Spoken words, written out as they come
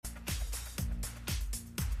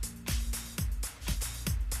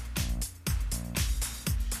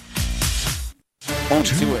on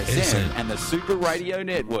 2SM and the Super Radio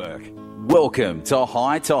Network. Welcome to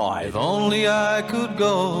High Tide. If only I could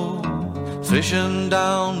go fishing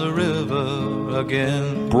down the river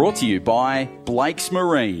again. Brought to you by Blake's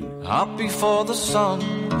Marine. Up before the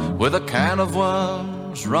sun with a can of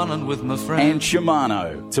worms, running with my friend. And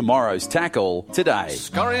Shimano, tomorrow's tackle today.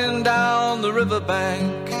 Scurrying down the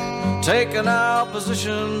riverbank, taking our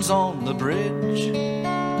positions on the bridge,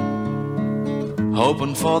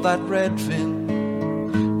 hoping for that redfin,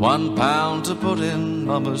 1 pound to put in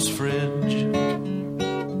Mama's fridge.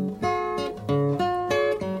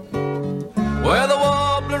 Where the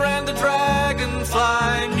warbler and the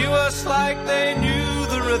dragonfly knew us like they knew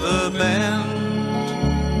the river bend.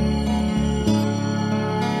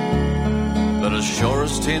 But as sure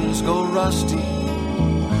as tins go rusty,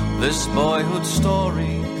 this boyhood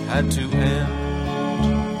story had to end.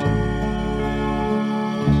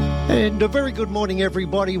 And a very good morning,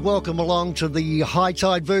 everybody. Welcome along to the High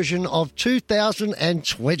Tide version of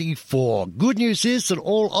 2024. Good news is that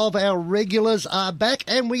all of our regulars are back,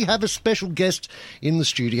 and we have a special guest in the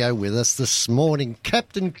studio with us this morning.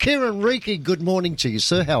 Captain Kieran Reiki, good morning to you,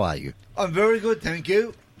 sir. How are you? I'm very good, thank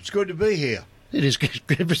you. It's good to be here. It is.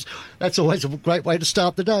 That's always a great way to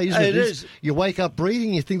start the day, isn't it? It is. You wake up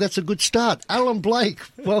breathing, you think that's a good start. Alan Blake,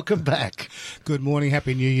 welcome back. Good morning.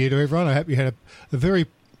 Happy New Year to everyone. I hope you had a very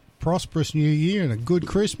prosperous New Year and a good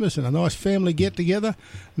Christmas and a nice family get-together.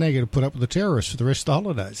 Now you're going to put up with the terrorists for the rest of the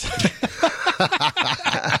holidays.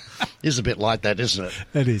 It's a bit like that, isn't it?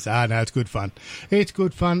 It is. No, it's good fun. It's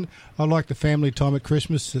good fun. I like the family time at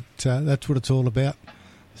Christmas. That's what it's all about.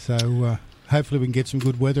 So hopefully we can get some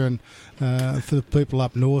good weather. And for the people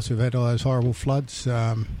up north who've had all those horrible floods,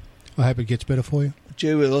 I hope it gets better for you.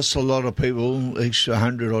 Gee, we lost a lot of people, extra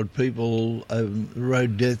 100-odd people,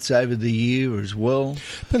 road deaths over the year as well.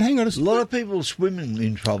 But hang on. A lot of people swimming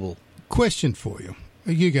in trouble. Question for you.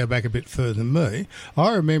 You go back a bit further than me.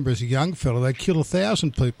 I remember as a young fellow they'd kill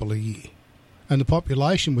 1,000 people a year. And the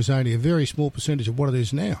population was only a very small percentage of what it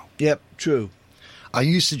is now. Yep, true. Are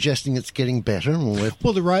you suggesting it's getting better?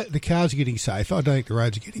 Well, the cars are getting safer. I don't think the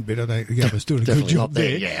roads are getting better. I think the government's doing a good job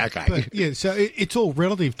there. Yeah, okay. But, yeah, so it's all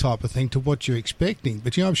relative type of thing to what you're expecting.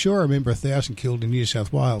 But, I'm sure I remember 1,000 killed in New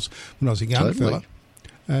South Wales when I was a young fella.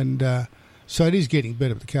 And so it is getting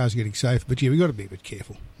better, but the cars are getting safer. But, we've got to be a bit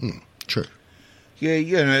careful. True.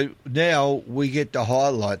 Yeah, now we get to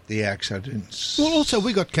highlight the accidents. Well, also,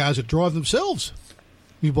 we got cars that drive themselves.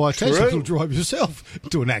 You buy a Tesla, you'll drive yourself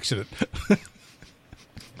to an accident.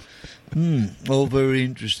 All very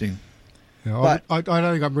interesting. I don't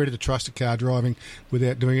think I'm ready to trust a car driving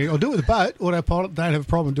without doing it. I'll do it with a boat. Autopilot don't have a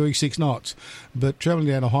problem doing 6 knots. But travelling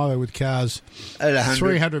down a highway with cars at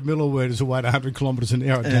 300 millimetres away at 100 kilometres an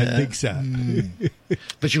hour, I don't think so.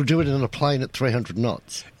 But you'll do it in a plane at 300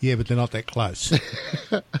 knots. Yeah, but they're not that close.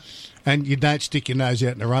 And you don't stick your nose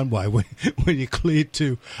out in the runway when you're cleared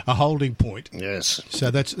to a holding point. Yes. So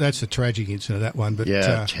that's a tragic incident, that one. But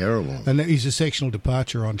terrible. And that is a sectional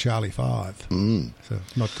departure on Charlie 5. So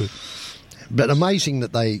not good. But amazing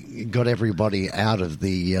that they got everybody out of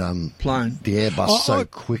the plane, the Airbus so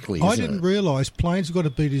quickly. I didn't realise planes have got to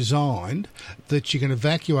be designed that you can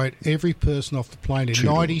evacuate every person off the plane in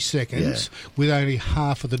 90 seconds with only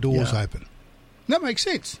half of the doors open. That makes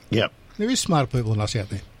sense. Yep. There is smarter people than us out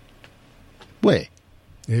there. Where?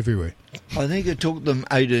 Everywhere. I think it took them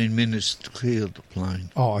 18 minutes to clear the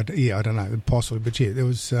plane. Oh, I don't know, possibly, but there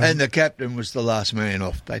was... and the captain was the last man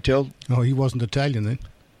off, they tell. Oh, he wasn't Italian then.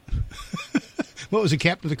 What was the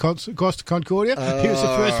captain of the Costa Concordia? He was the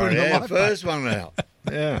first one in the lifeboat. First one out.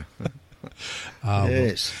 Yeah. Yes.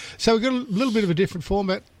 Well. So we've got a little bit of a different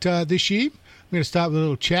format this year. We're going to start with a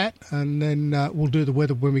little chat, and then we'll do the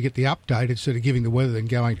weather when we get the update instead of giving the weather and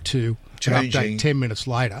going to an update 10 minutes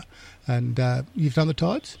later. And you've done the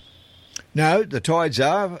tides? No, the tides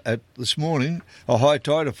are at this morning. A high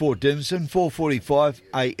tide of Fort Denison, 4:45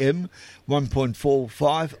 a.m.,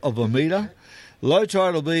 1.45 of a metre. Low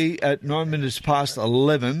tide will be at 9 minutes past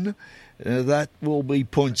 11. That will be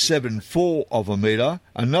 0.74 of a metre.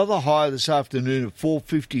 Another high this afternoon at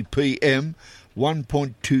 4:50 p.m.,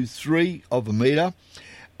 1.23 of a metre.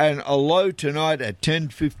 And a low tonight at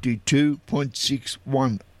 10:52,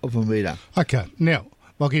 0.61 of a metre. Okay, now...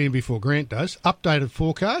 I'll get in before Grant does. Updated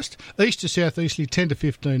forecast. East to southeasterly 10 to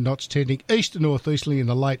 15 knots tending. East to northeasterly in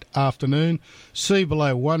the late afternoon. Sea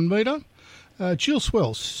below 1 metre. Chill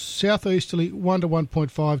swells. Southeasterly 1 to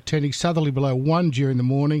 1.5 tending southerly below 1 during the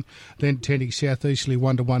morning. Then tending southeasterly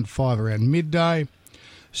 1 to 1.5 around midday.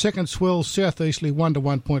 Second swells southeasterly 1 to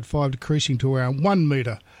 1.5 decreasing to around 1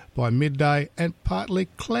 metre by midday. And partly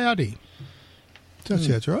cloudy. That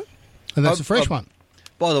sounds right. And that's a fresh one.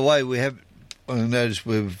 By the way, we have I noticed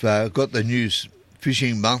we've got the new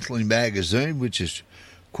Fishing Monthly magazine, which is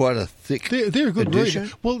quite a thick They're a good edition.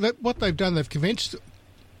 reader. Well, what they've done, they've condensed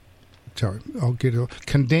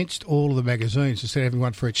all of the magazines instead of having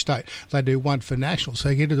one for each state. They do one for national, so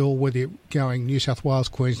you get it all whether you're going New South Wales,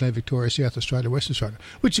 Queensland, Victoria, South Australia, Western Australia,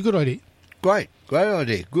 which is a good idea. Great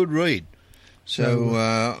idea. Good read.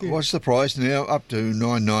 So what's the price now? Up to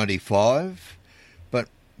 $9.95, but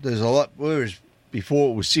there's a lot. Whereas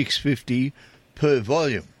before it was $6.50 per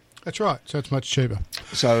volume. That's right. So it's much cheaper.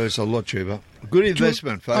 So it's a lot cheaper. Good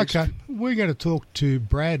investment, folks. Okay, we're going to talk to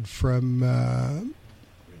Brad from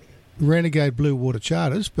Renegade Blue Water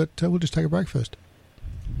Charters, but we'll just take a break first.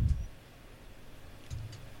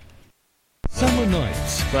 Summer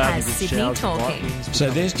nights. Has Sydney talking. So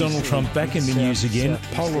there's Donald Trump back in the news again,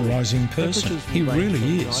 polarising person. He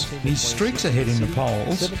really is. He streaks ahead in the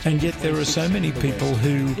polls, and yet there are so many people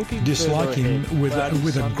who dislike him with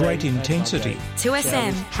a great intensity.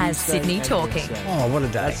 2SM has Sydney talking. Oh, what a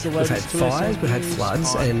day. We've had fires, we've had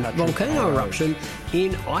floods and volcano eruption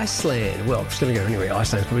in Iceland. Well, it's going to go anywhere.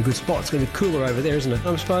 Iceland's probably a good spot. It's going to be cooler over there, isn't it?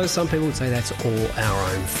 I suppose some people would say that's all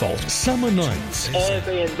our own fault. Summer nights.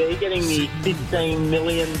 Airbnb getting the $15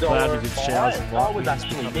 million fine. I was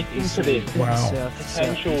actually victim to this. Wow.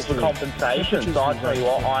 Potential for compensation. So I tell you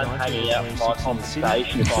what, I'm hanging out for my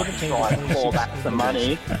compensation if I can try and claw back some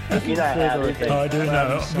money. You know how it is. I do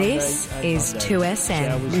know. This is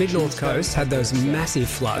 2SM. Mid-North Coast had those massive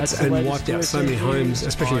floods and wiped out so many homes,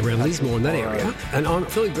 especially around Lismore and that area. And I'm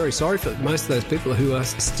feeling very sorry for most of those people who are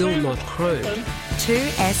still not home.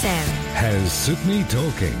 2SM. Has Sydney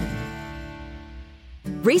talking.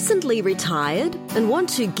 Recently retired and want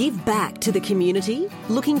to give back to the community?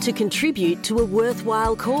 Looking to contribute to a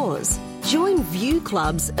worthwhile cause? Join View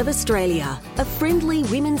Clubs of Australia, a friendly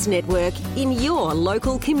women's network in your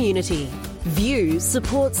local community. View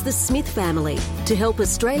supports the Smith family to help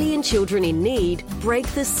Australian children in need break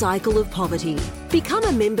the cycle of poverty. Become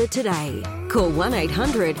a member today. Call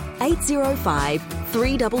 1800 805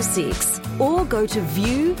 366 or go to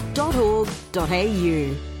view.org.au.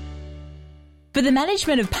 For the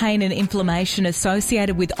management of pain and inflammation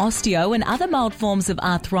associated with osteo and other mild forms of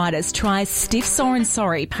arthritis, try Stiff Sore and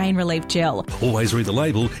Sorry Pain Relief Gel. Always read the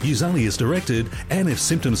label, use only as directed, and if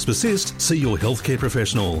symptoms persist, see your healthcare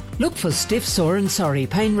professional. Look for Stiff Sore and Sorry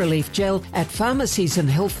Pain Relief Gel at pharmacies and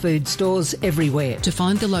health food stores everywhere. To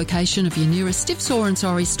find the location of your nearest Stiff Sore and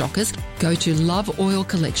Sorry stockist, go to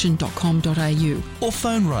loveoilcollection.com.au or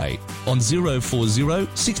phone Ray on 040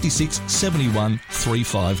 66 71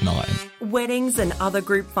 359. Weddings and other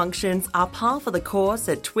group functions are par for the course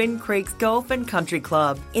at Twin Creeks Golf and Country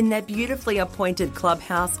Club. In their beautifully appointed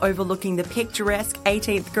clubhouse overlooking the picturesque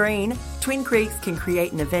 18th green, Twin Creeks can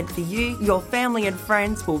create an event for you, your family and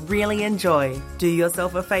friends will really enjoy. Do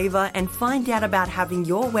yourself a favour and find out about having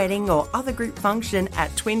your wedding or other group function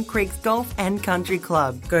at Twin Creeks Golf and Country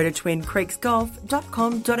Club. Go to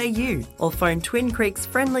twincreeksgolf.com.au or phone Twin Creeks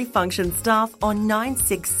friendly function staff on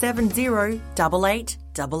 9670 8888.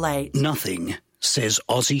 Nothing says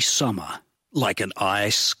Aussie summer like an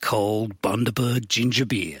ice-cold Bundaberg ginger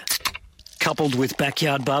beer. Coupled with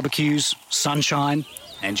backyard barbecues, sunshine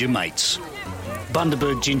and your mates.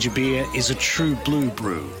 Bundaberg ginger beer is a true blue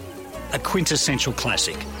brew, a quintessential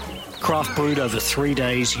classic. Craft brewed over 3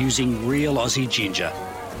 days using real Aussie ginger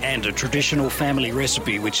and a traditional family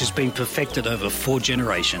recipe which has been perfected over 4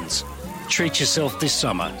 generations. Treat yourself this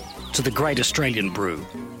summer to the great Australian brew,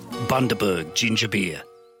 Bundaberg ginger beer.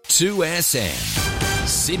 2SM.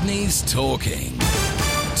 Sydney's talking.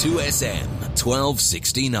 2SM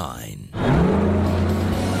 1269.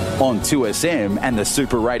 On 2SM and the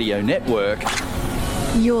Super Radio Network.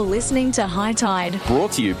 You're listening to High Tide.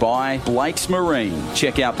 Brought to you by Blake's Marine.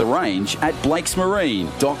 Check out the range at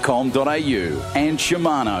blakesmarine.com.au and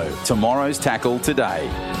Shimano. Tomorrow's tackle today.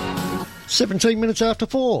 17 minutes after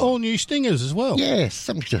 4. All new stingers as well. Yes,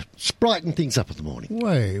 something to brighten things up in the morning.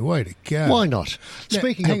 Way to go. Why not? Now,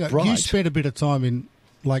 Speaking hang of on, bright... you spent a bit of time in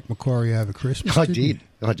Lake Maquarie over Christmas, I didn't you?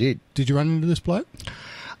 I did. Did you run into this bloke?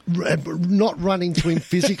 Not run into him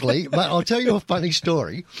physically, but I'll tell you a funny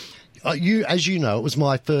story. As you know, it was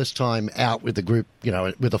my first time out with the group,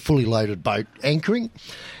 with a fully loaded boat anchoring.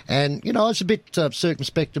 And, I was a bit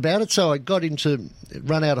circumspect about it, so I got into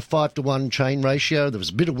run out a 5-to-1 chain ratio. There was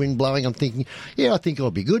a bit of wind blowing. I'm thinking, I think I'll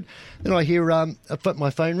be good. Then I hear my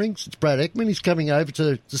phone rings. It's Brad Ekman. He's coming over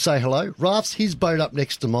to say hello. Rafts his boat up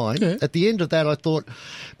next to mine. Yeah. At the end of that, I thought,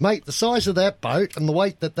 mate, the size of that boat and the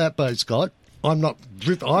weight that boat's got, I'm not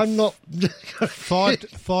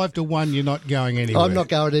 5-to-1. You're not going anywhere. I'm not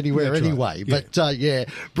going anywhere anyway. Right. But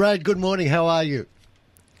Brad, good morning. How are you?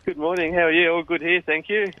 Good morning. How are you? All good here, thank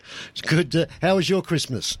you. It's good. How was your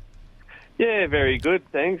Christmas? Yeah, very good,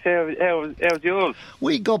 thanks. How was yours?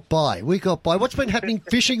 We got by. What's been happening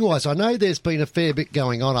fishing-wise? I know there's been a fair bit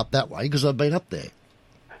going on up that way because I've been up there.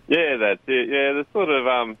 Yeah, that's it. Yeah, the sort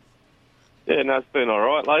of, it's been all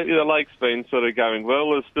right lately. The lake's been sort of going well.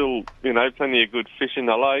 There's still, plenty of good fish in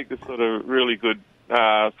the lake. There's sort of really good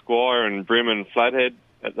squire and brim and flathead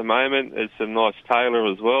at the moment. There's some nice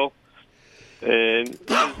tailor as well. And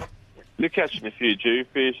you're catching a few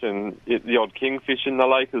jewfish and the odd kingfish in the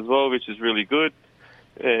lake as well, which is really good.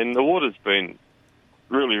 And the water's been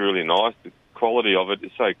really, really nice. The quality of it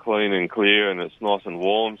is so clean and clear, and it's nice and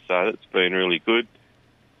warm, so it's been really good.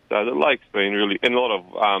 So the lake's been really... And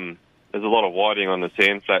there's a lot of whiting on the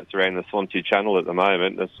sand flats around the Swansea Channel at the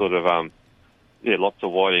moment. There's sort of, lots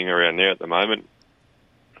of whiting around there at the moment.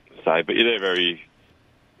 So, but they're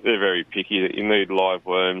very picky. You need live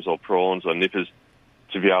worms or prawns or nippers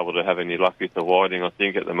to be able to have any luck with the whiting, I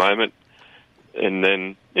think, at the moment. And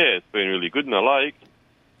then, it's been really good in the lake.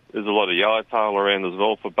 There's a lot of yellowtail around as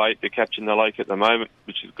well for bait to catch in the lake at the moment,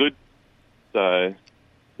 which is good. So,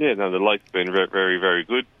 the lake's been very, very, very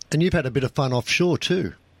good. And you've had a bit of fun offshore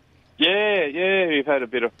too. Yeah, we've had a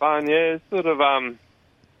bit of fun, Sort of,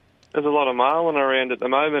 there's a lot of marlin around at the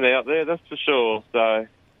moment out there, that's for sure. So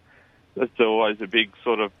that's always a big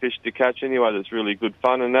sort of fish to catch anyway. That's really good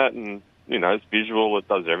fun and that, and, it's visual. It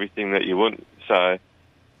does everything that you want. So,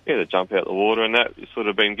 to jump out the water and that, we've sort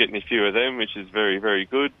of been getting a few of them, which is very, very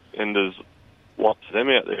good. And there's lots of them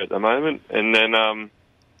out there at the moment. And then,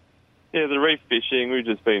 the reef fishing, we've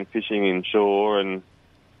just been fishing inshore, and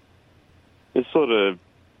it's sort of,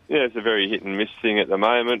 it's a very hit and miss thing at the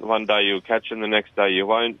moment. One day you'll catch them, the next day you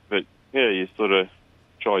won't. But, you sort of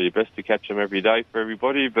try your best to catch them every day for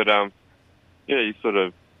everybody. But, you sort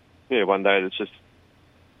of, one day it's just,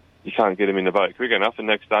 you can't get them in the boat quick enough. And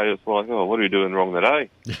next day it's like, what are we doing wrong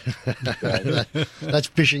today? That's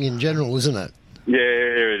fishing in general, isn't it? Yeah,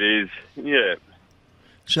 it is. Yeah.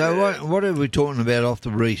 So what are we talking about off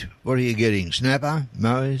the reef? What are you getting? Snapper?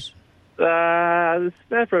 Moes? The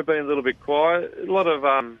snapper have been a little bit quiet. A lot of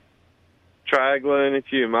tragline, a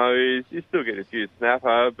few moes. You still get a few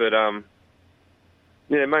snapper, but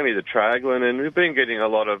mainly the tragline. And we've been getting a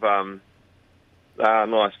lot of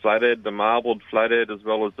nice flathead, the marbled flathead, as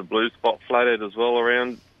well as the blue spot flathead as well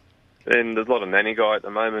around. And there's a lot of nanny guy at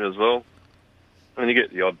the moment as well. And you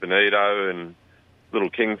get the odd bonito and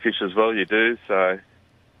little kingfish as well, you do. So,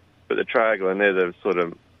 but the tragline, they're the sort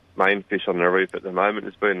of main fish on the reef at the moment.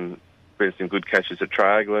 There's been some good catches of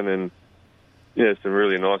tragline and some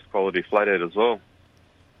really nice quality flathead as well.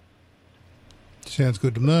 Sounds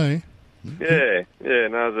good to me. The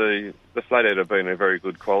flathead have been a very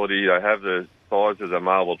good quality. They have the size of the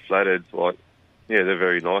marbled flatheads, they're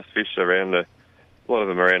very nice fish around a lot of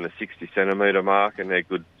them around the 60 centimetre mark, and they're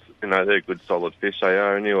good, they're good solid fish they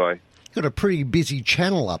are anyway. You've got a pretty busy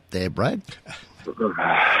channel up there, Brad.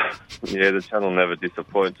 The channel never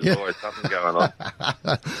disappoints. There's always something going on.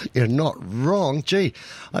 You're not wrong. Gee,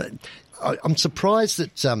 I'm surprised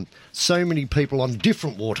that so many people on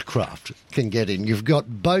different watercraft can get in. You've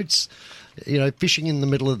got boats, fishing in the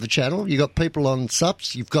middle of the channel. You've got people on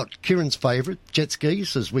SUPs. You've got Kieran's favourite, jet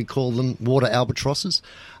skis, as we call them, water albatrosses.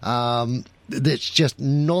 That's just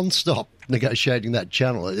non-stop negotiating that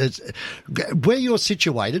channel. Where you're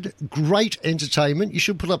situated, great entertainment. You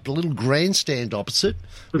should put up a little grandstand opposite.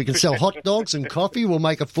 We can sell hot dogs and coffee. We'll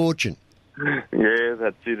make a fortune. Yeah,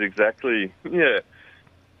 that's it, exactly. Yeah,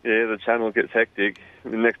 the channel gets hectic.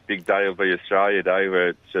 The next big day will be Australia Day, where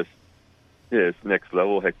it's just, it's next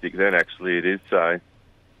level hectic then, actually, it is. So,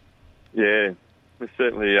 there's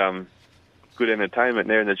certainly good entertainment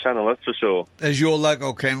there in the channel, that's for sure. Is your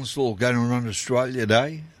local council going to run Australia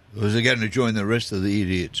Day, or is it going to join the rest of the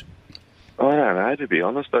idiots? I don't know, to be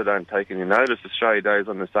honest. I don't take any notice. Australia Day is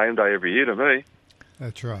on the same day every year to me.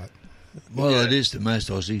 That's right. Well, it is to most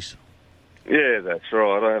Aussies. Yeah, that's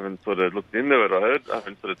right. I haven't sort of looked into it, I heard. I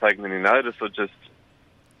haven't sort of taken any notice. I just,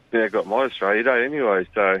 got my Australia Day anyway,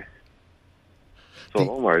 so that's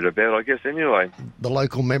all I'm worried about, I guess, anyway. The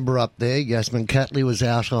local member up there, Yasmin Catley, was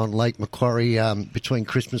out on Lake Maquarie between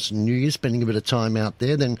Christmas and New Year, spending a bit of time out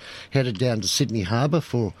there, then headed down to Sydney Harbour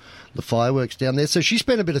for the fireworks down there. So she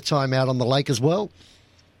spent a bit of time out on the lake as well.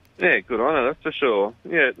 Yeah, good on her, that's for sure.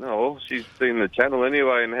 Yeah, she's seen the channel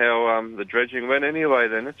anyway and how the dredging went anyway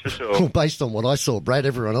then, that's for sure. Well, based on what I saw, Brad,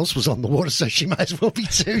 everyone else was on the water, so she may as well be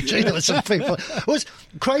too. Gee, there were some people. It was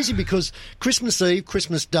crazy because Christmas Eve,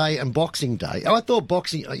 Christmas Day and Boxing Day, I thought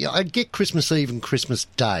I'd get Christmas Eve and Christmas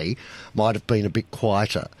Day might have been a bit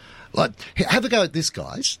quieter. Like, have a go at this,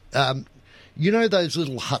 guys. You know those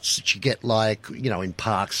little huts that you get, like, in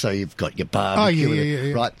parks, so you've got your barbecue. Oh,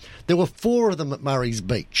 yeah. Right? There were 4 of them at Murray's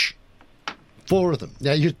Beach. 4 of them.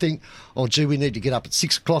 Now, you'd think, oh, gee, we need to get up at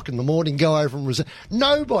 6 o'clock in the morning, go over and reserve.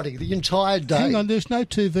 Nobody the entire day. Hang on, there's no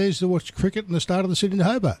TVs to watch cricket in the start of the Sydney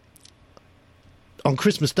Hobart. On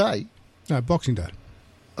Christmas Day? No, Boxing Day.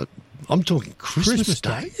 I'm talking Christmas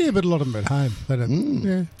Day. Yeah, but a lot of them at home. They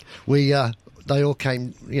don't, yeah. They all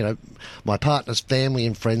came, my partner's family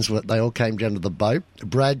and friends, they all came down to the boat.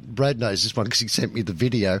 Brad knows this one because he sent me the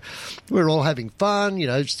video. We were all having fun,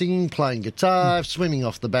 singing, playing guitar, swimming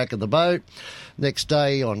off the back of the boat. Next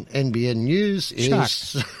day on NBN News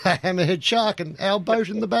is a hammerhead shark and our boat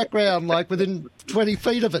in the background, like within 20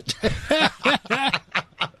 feet of it.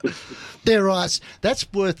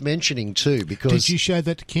 That's worth mentioning too, because... Did you show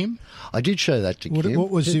that to Kim? I did show that to Kim.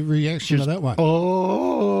 What was the reaction to that one?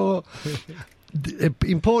 Oh...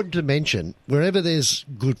 Important to mention, wherever there's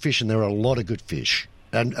good fish, and there are a lot of good fish,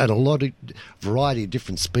 and a lot of variety of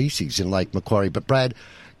different species in Lake Maquarie. But Brad,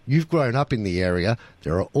 you've grown up in the area.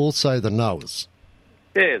 There are also the knowers.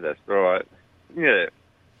 Yeah, that's right. Yeah.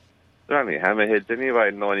 They're only hammerheads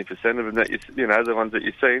anyway, 90% of them that the ones that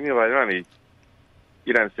you see anyway,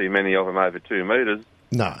 you don't see many of them over 2 metres.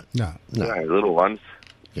 No. Little ones.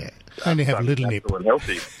 Yeah. Only have a little nip.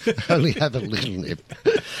 Only have a little nip.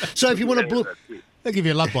 So if you want to book... They'll give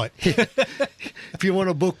you a love bite. If you want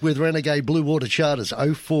to book with Renegade Blue Water Charters,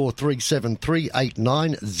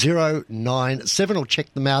 0437389097, or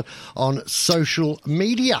check them out on social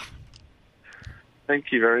media.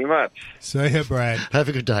 Thank you very much. See you, Brad. Have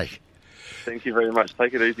a good day. Thank you very much.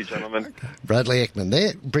 Take it easy, gentlemen. Bradley Ekman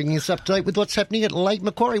there, bringing us up to date with what's happening at Lake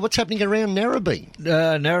Maquarie. What's happening around Narrabeen?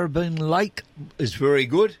 Narrabeen Lake is very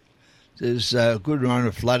good. There's a good run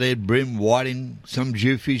of flathead, brim, whiting, some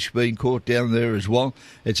jewfish being caught down there as well.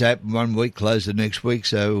 It's open 1 week, closed the next week,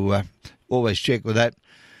 so always check with that.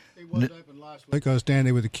 It was open last week. I was down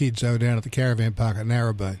there with the kids over down at the caravan park at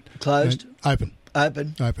Narrabeen. Closed? Open.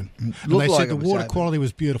 Open. And they said the water quality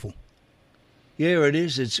was beautiful. Yeah, it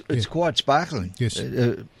is. It's quite sparkling. Yes.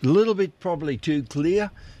 A little bit probably too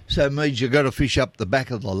clear, so it means you've got to fish up the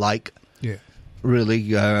back of the lake. Yeah.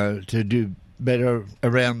 Really, to do better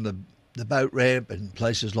around the boat ramp and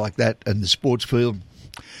places like that, and the sports field.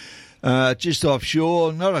 Just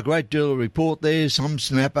offshore, not a great deal of report there. Some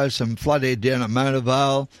snapper, some floodhead down at Mona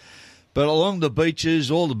Vale. But along the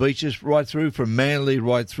beaches, all the beaches, right through from Manly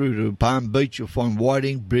right through to Palm Beach, you'll find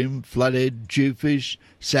whiting, brim, floodhead, jewfish,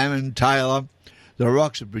 salmon, tailor. The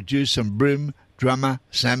rocks have produced some brim, drummer,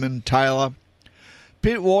 salmon, tailor.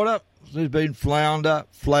 Pittwater, there's been flounder,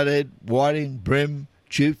 flathead, whiting, brim,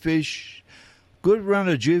 jewfish. Good run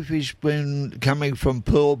of jewfish been coming from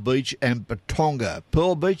Pearl Beach and Batonga.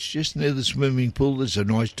 Pearl Beach, just near the swimming pool, there's a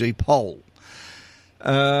nice deep hole.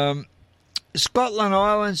 Scotland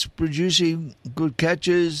Islands producing good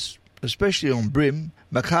catches, especially on brim.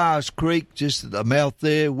 Macar's Creek, just at the mouth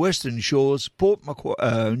there. Western Shores,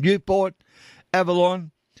 Newport,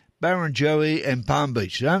 Avalon, Barrenjoey and Palm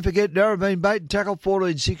Beach. Don't forget Narrabeen Bait and Tackle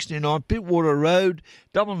 1469 Pittwater Road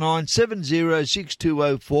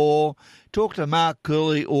 99706204. Talk to Mark,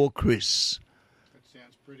 Curley or Chris. That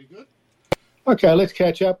sounds pretty good. Okay, let's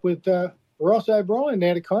catch up with Ross O'Brien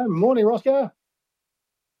now to Coleman. Morning, Roscoe.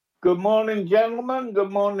 Good morning, gentlemen.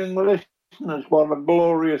 Good morning, listeners. What a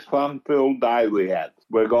glorious fun-filled day we had.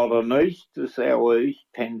 We got an east to southeast,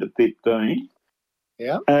 10 to 15.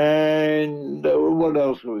 Yeah. And what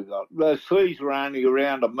else have we got? The seas were only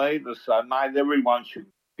around a metre, so, mate, everyone should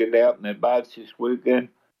get out in their boats this weekend.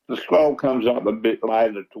 The swell comes up a bit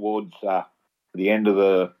later towards the end of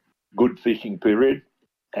the good fishing period.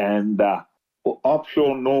 And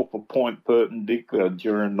offshore north of Point Perpendicular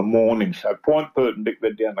during the morning. So Point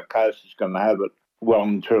Perpendicular down the coast is going to have it well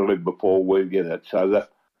and truly before we get it. So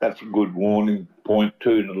that's a good warning point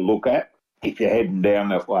too to look at if you're heading down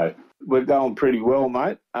that way. We're going pretty well,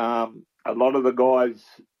 mate. A lot of the guys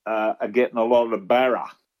are getting a lot of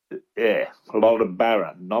barra. Yeah, a lot of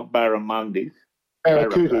barra, not barramundi.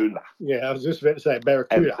 Barracuda. Yeah, I was just about to say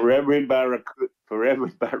barracuda. And for every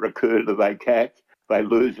barracuda they catch, they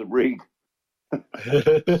lose a rig.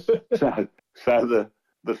 so the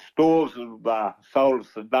stores have sold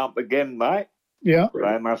us the dump again, mate. Yeah.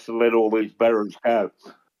 They must have let all these barras go.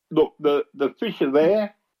 Look, the fish are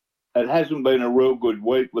there. It hasn't been a real good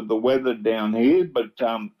week with the weather down here, but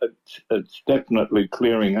it's definitely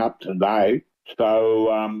clearing up today.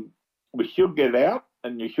 So we should get out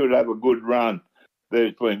and you should have a good run.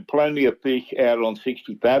 There's been plenty of fish out on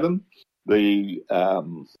 60 fathom. The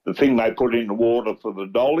thing they put in the water for the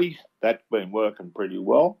dollies, that's been working pretty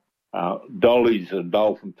well. Dolly's a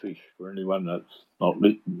dolphin fish for anyone that's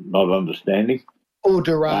not understanding. Or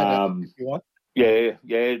Dorado, if you want.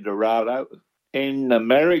 Yeah, Dorado. In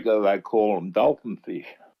America, they call them dolphin fish.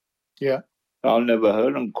 Yeah. I've never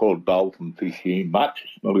heard them called dolphin fish here much.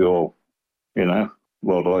 It's not all,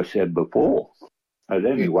 what I said before. But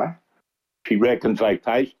anyway, she reckons they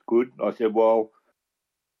taste good. I said, well,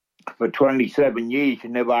 for 27 years, you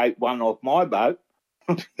never ate one off my boat.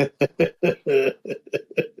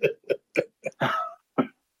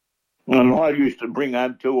 And I used to bring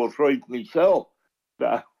home 2 or 3 myself.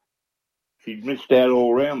 So she'd missed out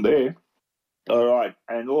all around there. All right.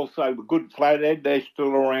 And also the good flathead, they're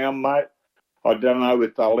still around, mate. I don't know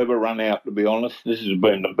if they'll ever run out, to be honest. This has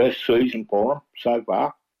been the best season for them so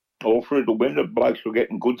far. All through the winter, blokes were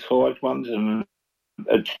getting good-sized ones, and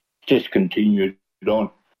it's just continued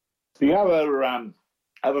on. The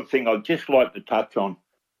other thing I'd just like to touch on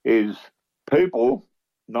is people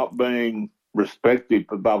not being respectful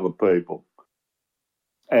of other people.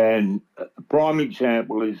 And a prime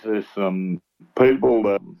example is there's some people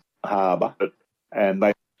that harbour and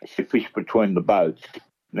they fish between the boats.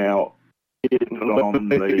 Now, on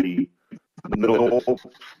the north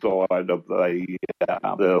side of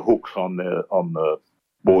the hooks on the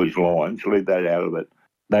boys' lines, leave that out of it.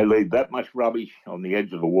 They leave that much rubbish on the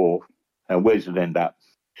edge of the wharf, and where's it end up?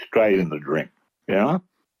 Straight in the drink,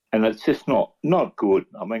 And it's just not good.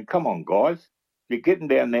 I mean, come on, guys. You're getting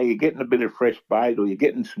down there, you're getting a bit of fresh bait, or you're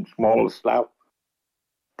getting some smaller stuff.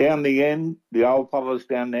 Down the end, the old fellas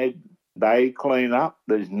down there, they clean up.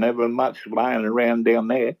 There's never much laying around down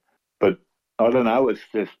there. But I don't know, it's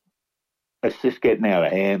just getting out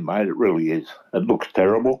of hand, mate. It really is. It looks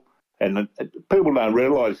terrible. And people don't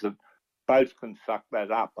realise that boats can suck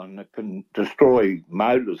that up and it can destroy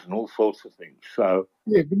motors and all sorts of things. So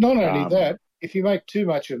yeah, but not only that, if you make too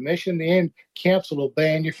much of a mesh, in the end, council will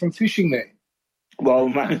ban you from fishing there. Well,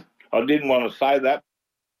 mate, I didn't want to say that.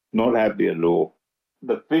 Not happy at all.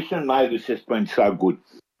 The fishing, mate, has just been so good.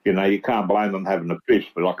 You can't blame them having a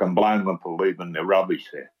fish, but I can blame them for leaving their rubbish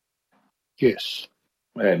there. Yes.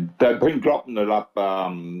 And they've been dropping it up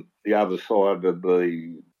the other side of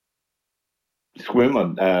the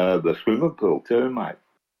swimming pool too, mate.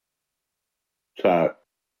 So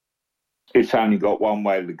it's only got one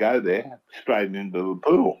way to go there, straight into the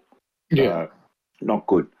pool. Yeah. Not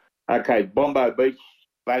good. Okay, Bombo Beach,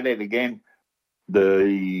 flathead again.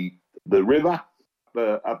 The river,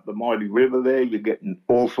 up the mighty river there, you're getting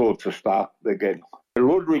all sorts of stuff. They're getting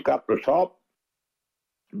Ludwig up the top.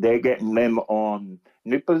 They're getting them on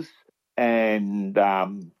nippers and a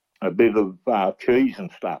bit of cheese and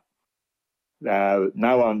stuff. No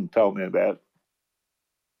one told me about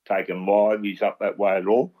taking liveys up that way at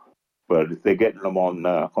all. But if they're getting them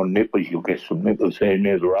on nippers, you'll get some nippers there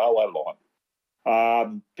near the railway line.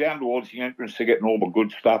 Down towards the entrance, they're getting all the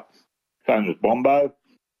good stuff, same as Bombo.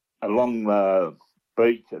 Along the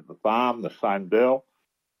beach at the farm, the same deal.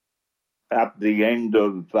 Up the end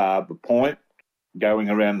of the point, going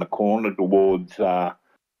around the corner towards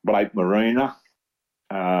Lake Marina,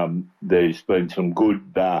 there's been some good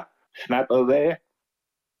snapper there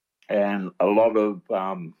and a lot of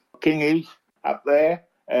kingies up there.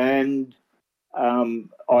 And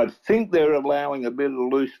I think they're allowing a bit of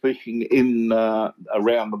loose fishing in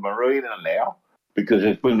around the marina now, because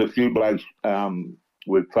there's been a few blokes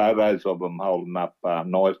with photos of them holding up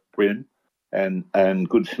nice print and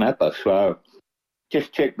good snapper. So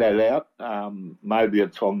just check that out. Maybe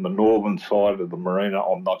it's on the northern side of the marina,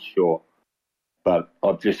 I'm not sure. But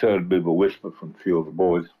I've just heard a bit of a whisper from a few of the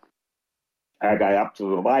boys. Okay, up to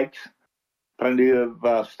the lakes. Plenty of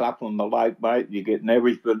stuff on the lake, mate. You're getting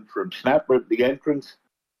everything from snapper at the entrance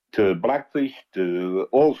to blackfish to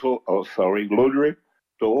ludri,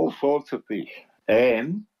 to all sorts of fish.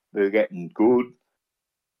 And they're getting good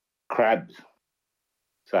crabs.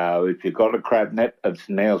 So if you've got a crab net,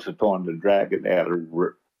 now's the time to drag it out of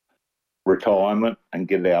retirement and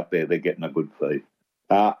get it out there. They're getting a good feed.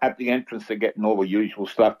 At the entrance, they're getting all the usual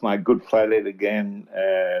stuff, mate. Good flathead again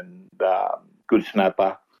and good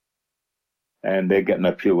snapper. And they're getting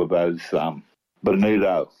a few of those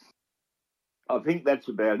bonito. I think that's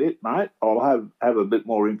about it, mate. I'll have a bit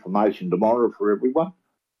more information tomorrow for everyone.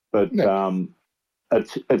 But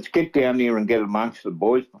it's get down there and get amongst the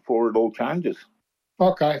boys before it all changes.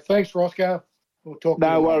 Okay, thanks, Roscoe. We'll talk.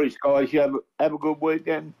 No worries, guys. You have a good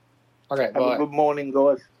weekend. Okay, have bye. a good morning,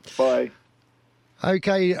 guys. Bye.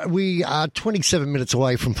 Okay, we are 27 minutes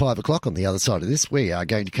away from 5 o'clock on the other side of this. We are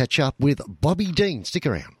going to catch up with Bobby Dean. Stick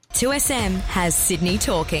around. 2SM has Sydney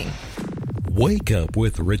talking. Wake Up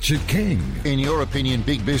with Richard King. In your opinion,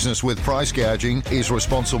 big business with price gouging is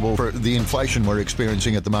responsible for the inflation we're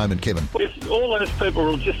experiencing at the moment, Kevin? If all those people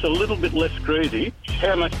were just a little bit less greedy,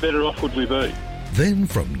 how much better off would we be? Then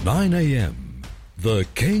from 9 a.m, the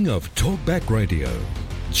king of talkback radio,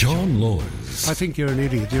 John Laws. I think you're an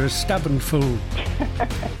idiot. You're a stubborn fool.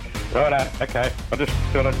 Righto, okay. I just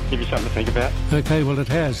thought I'd give you something to think about. Okay, well, it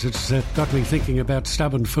has. It's got me thinking about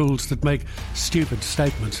stubborn fools that make stupid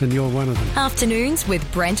statements, and you're one of them. Afternoons with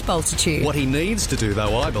Brent Bultitude. What he needs to do,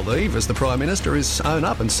 though, I believe, as the Prime Minister, is own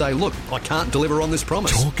up and say, look, I can't deliver on this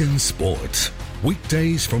promise. Talking sports.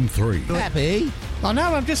 Weekdays from 3. Happy? I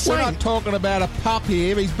know, I'm just saying. We're not talking about a pup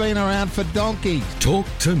here. He's been around for donkeys. Talk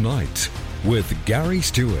Tonight with Gary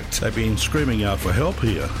Stewart. They've been screaming out for help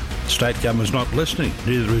here. State government's not listening.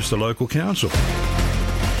 Neither is the local council.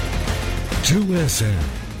 2SM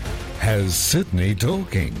has Sydney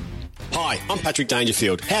talking. Hi, I'm Patrick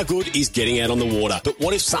Dangerfield. How good is getting out on the water? But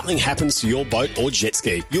what if something happens to your boat or jet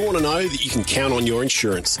ski? You want to know that you can count on your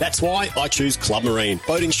insurance. That's why I choose Club Marine.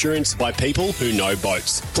 Boat insurance by people who know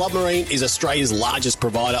boats. Club Marine is Australia's largest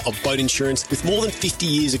provider of boat insurance with more than 50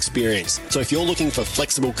 years experience. So if you're looking for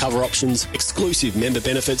flexible cover options, exclusive member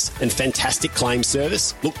benefits and fantastic claim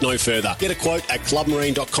service, look no further. Get a quote at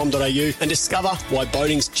clubmarine.com.au and discover why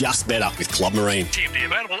boating's just better with Club Marine. TMD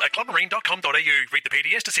available at clubmarine.com.au. Read the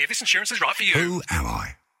PDS to see if this insurance is right for you. Who am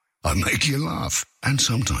I? I make you laugh and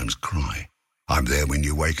sometimes cry. I'm there when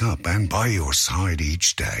you wake up and by your side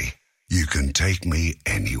each day. You can take me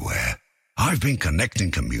anywhere. I've been connecting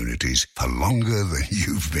communities for longer than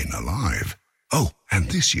you've been alive. Oh, and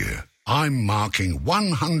this year, I'm marking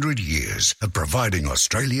 100 years of providing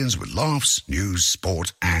Australians with laughs, news,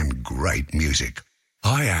 sport, and great music.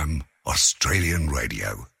 I am Australian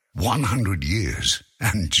Radio. 100 years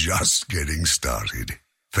and just getting started.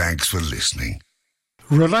 Thanks for listening.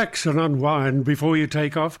 Relax and unwind before you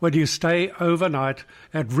take off when you stay overnight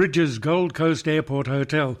at Ridges Gold Coast Airport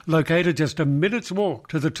Hotel. Located just a minute's walk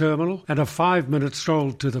to the terminal and a 5-minute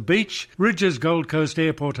stroll to the beach, Ridges Gold Coast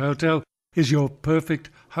Airport Hotel is your perfect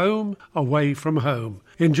home away from home.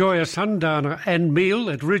 Enjoy a sundowner and meal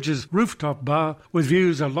at Ridges Rooftop Bar with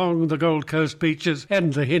views along the Gold Coast beaches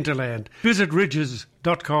and the hinterland. Visit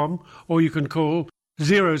ridges.com or you can call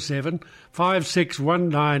 07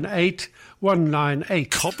 56198 198.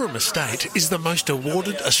 Cobram Estate is the most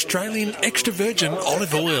awarded Australian extra virgin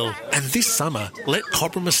olive oil. And this summer, let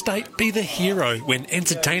Cobram Estate be the hero when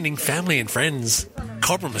entertaining family and friends.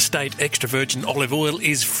 Cobram Estate extra virgin olive oil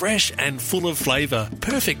is fresh and full of flavour,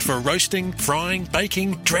 perfect for roasting, frying,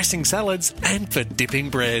 baking, dressing salads and for dipping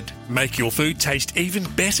bread. Make your food taste even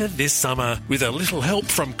better this summer with a little help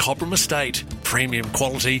from Cobram Estate. Premium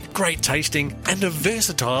quality, great tasting and a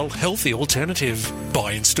versatile, healthy alternative.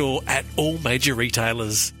 Buy in store at all major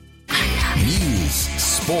retailers. News,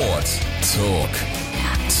 sport, talk.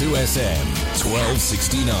 2SM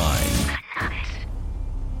 1269.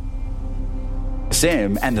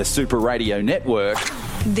 Sam and the Super Radio Network.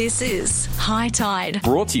 This is High Tide.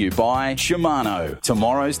 Brought to you by Shimano.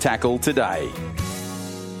 Tomorrow's tackle today.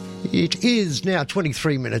 It is now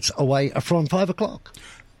 23 minutes away from 5 o'clock.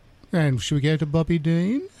 And should we go to Bobby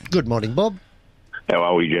Dean? Good morning, Bob. How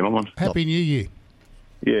are we, gentlemen? Happy New Year.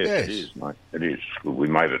 Yes, it is, mate. It is. We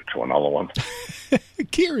made it to another one.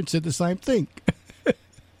 Kieran said the same thing.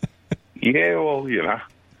 Yeah, well, you know,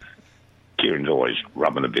 Kieran's always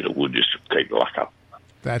rubbing a bit of wood just to keep the luck up.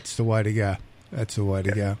 That's the way to go. That's the way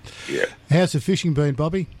to go. Yeah. How's the fishing been,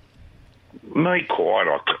 Bobby? Mate, quiet.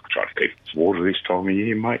 I try to keep water this time of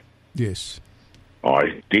year, mate. Yes.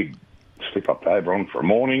 I did slip up to Oberon for a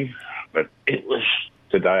morning, but it was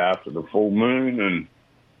the day after the full moon and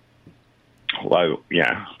low,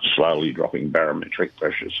 slowly dropping barometric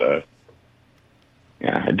pressure. So,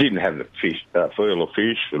 I didn't have the fish, feel of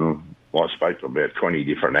fish, and I spoke to about 20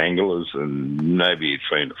 different anglers, and nobody had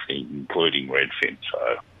seen a thing, including redfin.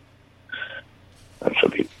 So that's a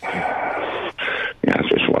bit, it's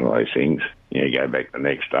just one of those things. You go back the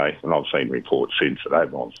next day, and I've seen reports since that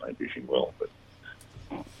they've not seen fishing well, but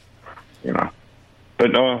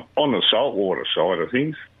But on the saltwater side of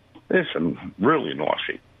things, there's some really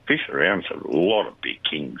nice fish around. So a lot of big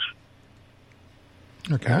kings.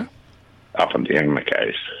 Okay. Up and down the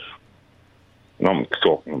coast. And I'm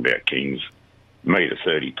talking about kings, metre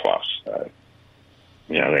 30 plus. So,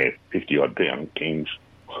 they're 50-odd pound kings.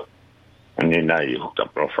 And then you hooked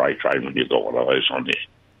up for a freight train when you've got one of those on there.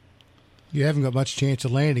 You haven't got much chance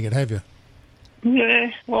of landing it, have you?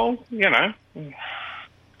 Yeah, well,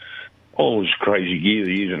 all this crazy gear,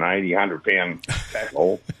 they use an 80, 100-pound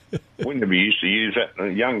tackle. Wouldn't we used to use that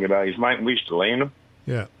in the younger days, mate? We used to land them.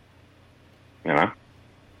 Yeah.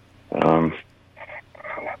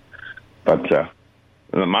 But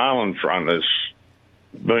the marlin front has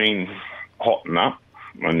been hotting up,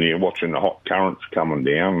 and you're watching the hot currents coming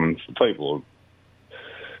down, and for people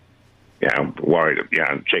worried,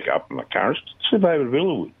 check up on the currents, slip over to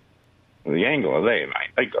Villawood. The angle are there,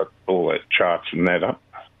 mate. They got all that charts and that up.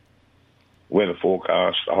 Weather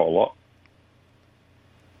forecast, the whole lot.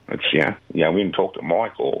 It's, we didn't talk to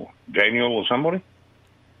Mike or Daniel or somebody.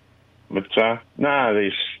 But, no,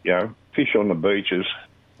 there's, fish on the beaches,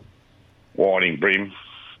 whiting brim,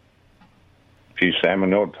 a few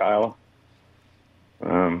salmon, odd tailor,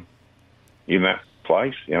 in that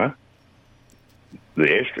place, The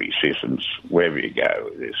estuary systems, wherever you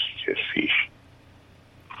go, there's just fish.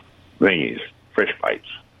 Thing is, fresh baits.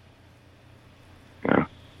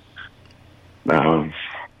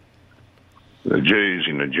 The Jews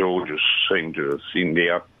in the Georges seem to have thinned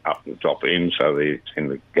out up the top end, so they tend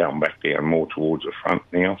to go back down more towards the front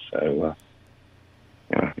now. So,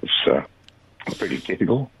 it's pretty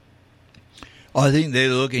typical. I think they're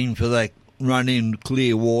looking for that run in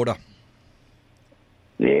clear water.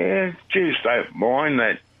 Yeah, Jews don't mind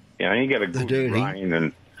that. You get a good rain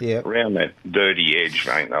and around that dirty edge,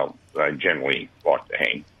 mate, they generally like to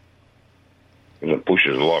hang. Because it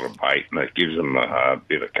pushes a lot of bait and it gives them a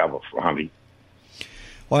bit of cover for hunting.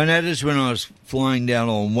 I noticed when I was flying down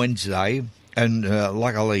on Wednesday, and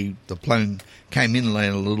luckily the plane came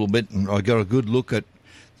inland a little bit, and I got a good look at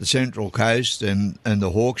the Central Coast and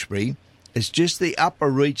the Hawkesbury. It's just the upper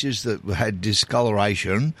reaches that had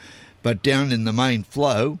discoloration, but down in the main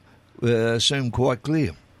flow seemed quite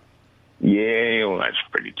clear. Yeah, well, that's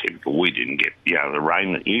pretty typical. We didn't get the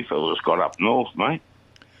rain that you fellas got up north, mate.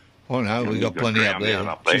 Oh, no, we got plenty up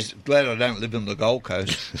there. Just glad I don't live in the Gold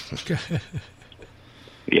Coast.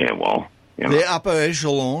 Yeah, well, the upper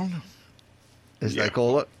echelon, as they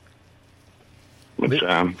call it.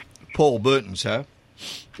 But, Paul Burton, so.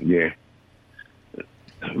 Yeah.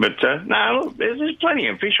 But, no, look, there's plenty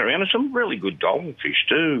of fish around. There's some really good dolphin fish,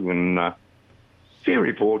 too. And a few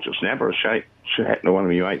reports of snapper. I chatting to one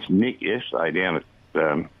of my mates, Nick, yesterday down at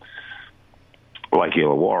Lake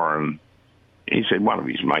Illawarra, and he said one of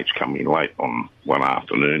his mates come in late on one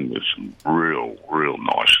afternoon with some real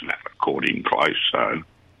nice snapper caught in close. So,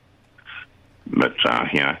 but,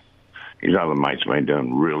 his other mates have been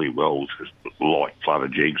doing really well with light flutter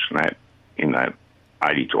jigs and that in that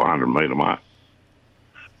 80 to 100 metre mark.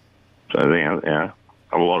 So,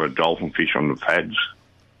 a lot of dolphin fish on the pads,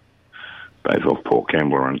 both off Port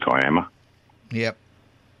Kembla and Kiama. Yep.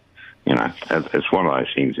 It's one of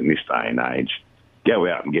those things in this day and age. Go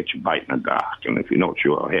out and get your bait in the dark, and if you're not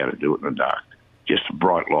sure how to do it in the dark, just a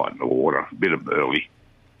bright light in the water, a bit of burley,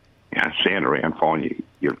 sound around, find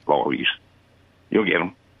your lollies. You'll get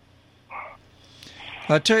them.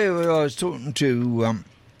 I tell you, I was talking to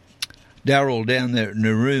Darryl down there at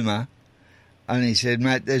Narooma, and he said,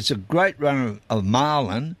 mate, there's a great run of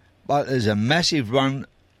marlin, but there's a massive run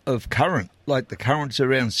of current, like the current's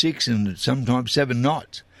around 6 and sometimes 7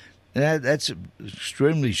 knots. That's an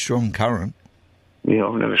extremely strong current. Yeah,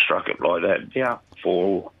 I've never struck it like that. Yeah,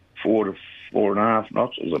 4 to 4.5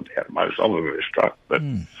 knots is about the most I've ever struck. But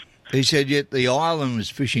he said, yet the island was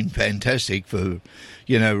fishing fantastic for,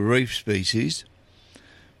 reef species,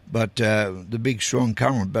 but the big strong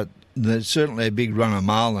current. But there's certainly a big run of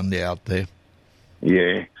marlin out there.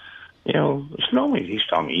 Yeah. It's normally this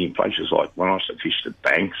time of year, places like when I used to fish the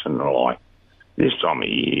banks and the like, this time of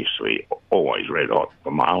year used to be always red hot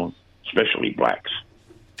for marlin, especially blacks.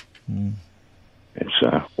 It's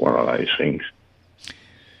one of those things.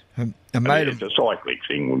 It's a cyclic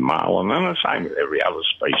thing with marlin, and the same with every other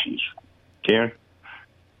species, Kieran.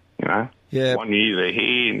 Yeah. One year they're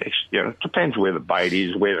here, next, it depends where the bait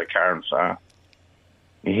is, where the currents are.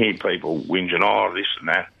 You hear people whinging, this and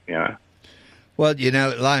that, Well,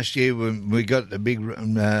 last year when we got the big,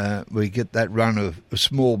 we get that run of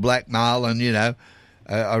small black marlin,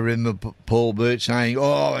 I remember Paul Burt saying,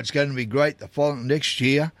 it's going to be great the following next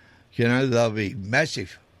year. They'll be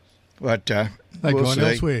massive. But they're we'll going see.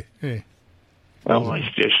 elsewhere, yeah. Well,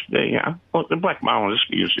 it's just, the black marlin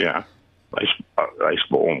is, they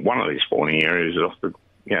spawn, one of these spawning areas off the,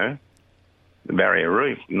 the Barrier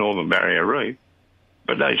Reef, Northern Barrier Reef,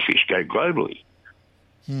 but those fish go globally.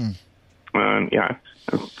 And,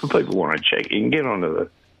 if people want to check, you can get onto the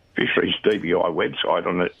Fisheries DBI website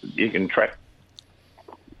on it. You can track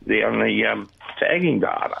the tagging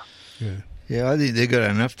data. Yeah, I think they've got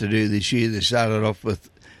enough to do this year. They started off with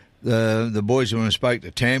the boys when I spoke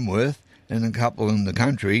to Tamworth and a couple in the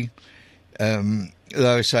country. They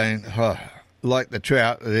were saying, like the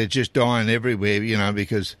trout, they're just dying everywhere,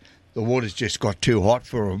 because the water's just got too hot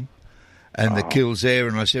for them. and the kills there.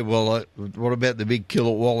 And I said, well, what about the big kill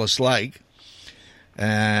at Wallace Lake?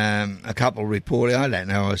 A couple reported, I don't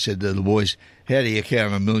know, I said to the boys, how do you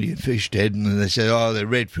count 1 million fish dead? And they said, they're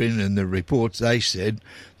redfin, and the reports they said,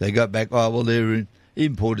 they got back, well, they're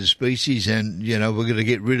imported species and, we're going to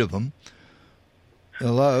get rid of them.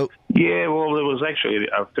 Hello? Yeah, well, there was actually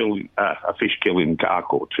a fish kill in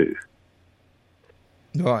Carcourt too.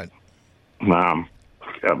 Right.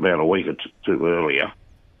 About a week or two earlier.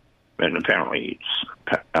 And apparently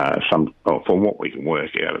it's from what we can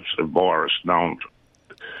work out, it's a virus known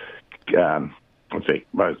to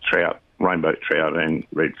affect both trout, rainbow trout and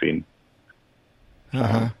redfin.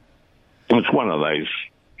 It's one of those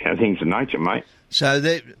things in nature, mate. So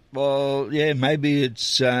maybe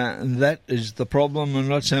it's that is the problem and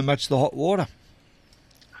not so much the hot water.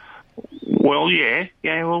 Well,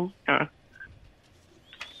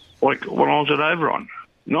 like when I was at Oberon,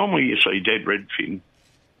 normally you see dead redfin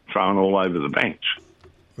thrown all over the banks.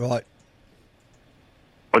 Right.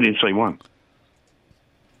 I didn't see one.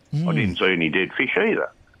 I didn't see any dead fish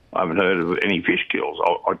either. I haven't heard of any fish kills.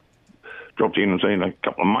 I dropped in and seen a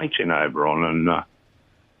couple of mates in Oberon, and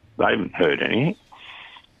they haven't heard anything.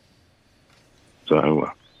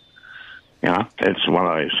 So, that's one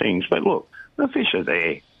of those things. But look, the fish are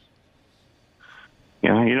there.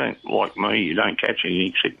 You don't, like me, you don't catch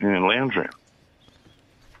anything sitting in a lounge room.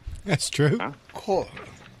 That's true.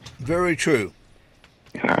 Very true.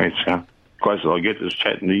 It's close as I get to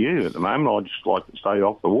chatting to you at the moment. I just like to stay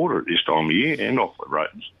off the water at this time of year and off the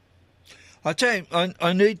roads. I tell you,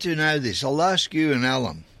 I need to know this. I'll ask you and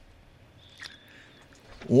Alan.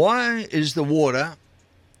 Why is the water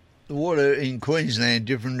in Queensland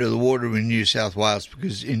different to the water in New South Wales?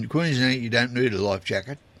 Because in Queensland you don't need a life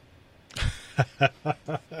jacket.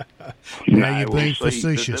 Now you're being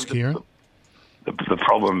facetious, Kieran. The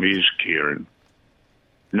problem is, Kieran,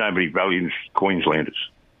 nobody values Queenslanders.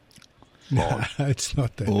 No, it's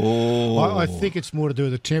not that. I think it's more to do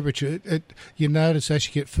with the temperature. You notice as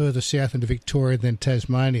you get further south into Victoria than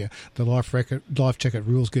Tasmania, the life jacket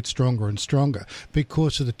rules get stronger and stronger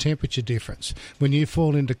because of the temperature difference. When you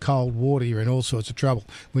fall into cold water, you're in all sorts of trouble.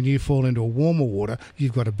 When you fall into a warmer water,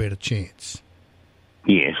 you've got a better chance.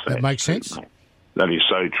 Yes. That makes sense? Mate. That is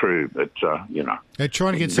so true, but, They're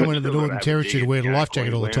trying to get someone in the Northern Territory to wear the life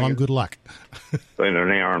jacket all the time. Good luck. Been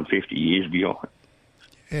an hour and 50 years behind.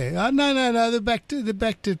 Yeah, no. They're back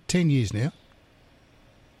to 10 years now.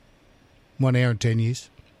 1 hour and 10 years.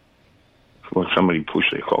 Well, somebody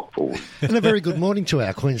push their cock forward. And a very good morning to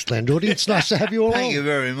our Queensland audience. Nice to have you all. Thank you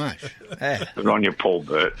very much. Good on you, Paul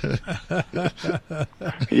Burt.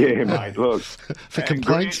 Yeah, mate. Look, for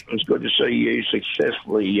complaints, Grant, it's good to see you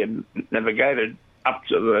successfully navigated up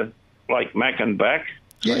to the Lake Mac and back.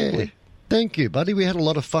 Yeah. Thank you, buddy. We had a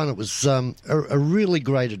lot of fun. It was a really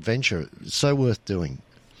great adventure. So worth doing.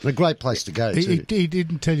 And a great place to go, too. He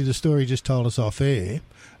didn't tell you the story, he just told us off air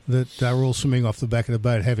that they were all swimming off the back of the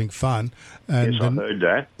boat having fun. And yes, I heard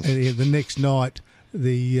that. And the next night,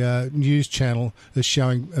 the news channel is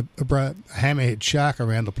showing a hammerhead shark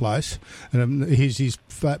around the place, and here's his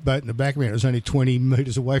boat in the background. It was only 20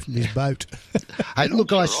 metres away from his boat. Hey, look,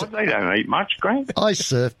 they don't eat much, Grant. I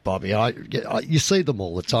surf, Bobby. You see them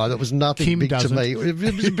all the time. It was nothing Kim big doesn't. to me.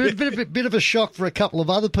 It was a bit of a shock for a couple of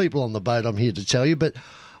other people on the boat, I'm here to tell you, but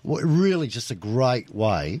really just a great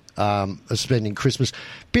way of spending Christmas.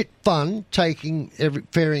 Bit fun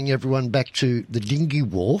ferrying everyone back to the dinghy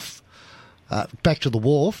wharf. Back to the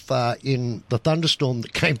wharf in the thunderstorm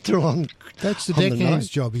that came through on. That's the on deckhand's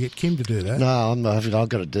job. You get Kim to do that. No, I've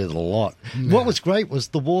got to do it a lot. No. What was great was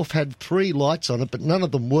the wharf had 3 lights on it, but none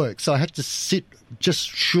of them worked. So I had to sit just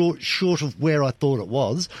short of where I thought it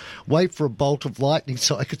was, wait for a bolt of lightning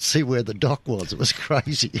so I could see where the dock was. It was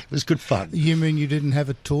crazy. It was good fun. You mean you didn't have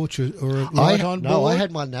a torch or a light on board? No, I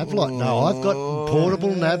had my nav light. No, I've got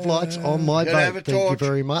portable nav lights on my boat. Thank you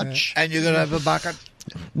very much. And you're going to have a bucket?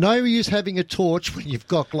 No use having a torch when you've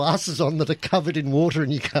got glasses on that are covered in water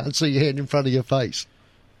and you can't see your hand in front of your face.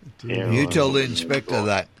 Yeah, you tell the inspector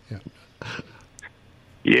that. Yeah.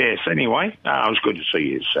 Yes, anyway, it was good to see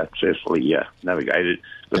you successfully navigated.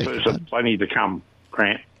 There's plenty to come,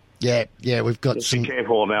 Grant. Yeah, we've got some... Be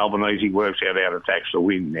careful on Albanese, he works out how to tax the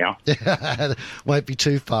wind now. Won't be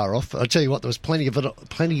too far off. I'll tell you what, there was plenty of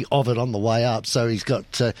it on the way up, so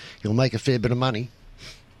he'll make a fair bit of money.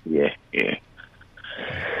 Yeah.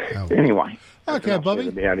 Anyway. Okay, Bobby.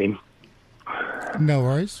 About him. No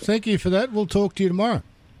worries. Thank you for that. We'll talk to you tomorrow.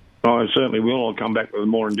 I certainly will. I'll come back with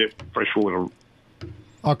more in-depth freshwater.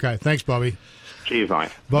 Okay, thanks, Bobby. Cheers, mate.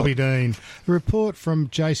 Bobby Dean. A report from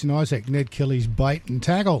Jason Isaac, Ned Kelly's bait and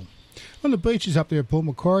tackle. On the beaches up there at Port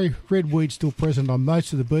Macquarie, red weed still present on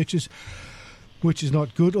most of the beaches, which is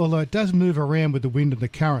not good, although it does move around with the wind and the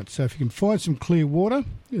current. So if you can find some clear water,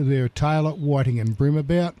 there are Taylor, Whiting and Brim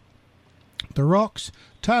about. The Rocks,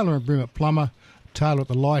 Taylor and Brim at Plummer, Taylor at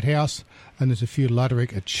the Lighthouse, and there's a few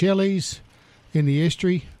Luderick at Shelley's in the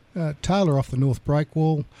estuary. Taylor off the North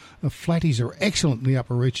Breakwall. The Flatties are excellent in the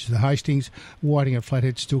upper reaches of the Hastings. Whiting and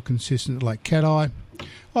Flathead still consistent at Lake Cat-Eye.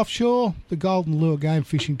 Offshore, the Golden Lure Game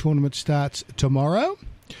Fishing Tournament starts tomorrow.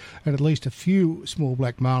 And at least a few small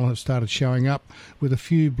black marlin have started showing up, with a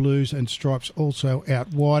few blues and stripes also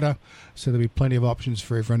out wider. So there'll be plenty of options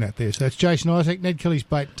for everyone out there. So that's Jason Isaac, Ned Kelly's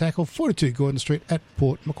Bait and Tackle, 42 Gordon Street at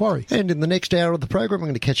Port Macquarie. And in the next hour of the program, I'm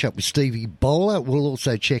going to catch up with Stevie Bowler. We'll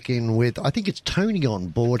also check in with, I think it's Tony on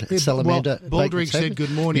board at Salamander. Well, Baldrick said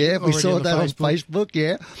good morning. Yeah, we saw that Facebook. on Facebook,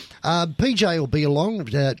 yeah. PJ will be along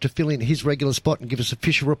to fill in his regular spot and give us a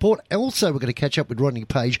fisher report. Also, we're going to catch up with Rodney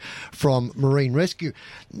Page from Marine Rescue.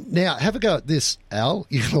 Now, have a go at this, Al.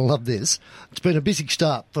 You're going to love this. It's been a busy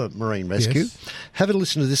start for Marine Rescue. Yes. Have a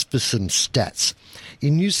listen to this for some stats.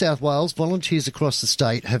 In New South Wales, volunteers across the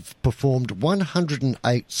state have performed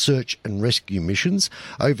 108 search and rescue missions,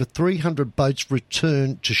 over 300 boats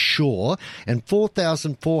returned to shore, and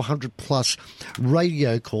 4,400 plus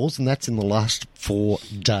radio calls, and that's in the last 4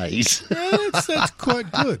 days. That's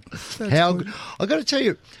quite good. I got to tell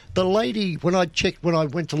you, the lady, when I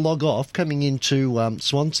went to log off coming into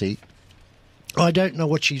Swansea, I don't know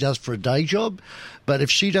what she does for a day job, but if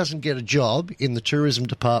she doesn't get a job in the tourism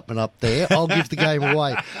department up there, I'll give the game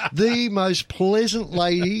away. The most pleasant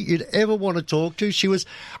lady you'd ever want to talk to. She was,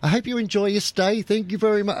 I hope you enjoy your stay. Thank you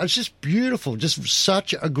very much. It's just beautiful. Just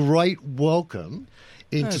such a great welcome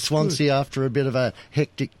into Swansea after a bit of a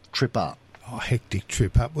hectic trip up. Oh, hectic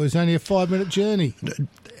trip up. It was only a 5-minute journey.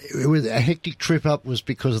 It was a hectic trip up was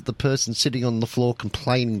because of the person sitting on the floor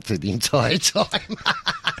complaining for the entire time.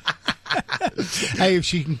 Hey, if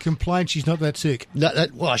she can complain, she's not that sick.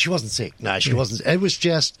 Well, she wasn't sick. No, she wasn't. It was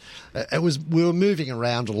just, we were moving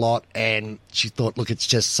around a lot, and she thought, look, it's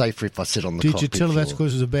just safer if I sit on the cockpit Did you tell her floor. that's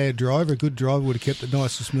because it was a bad driver? A good driver would have kept it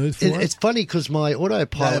nice and smooth for her? It's funny because my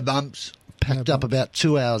autopilot bumps. packed up about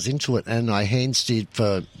 2 hours into it, and I hand steered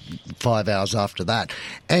for 5 hours after that.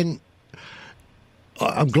 And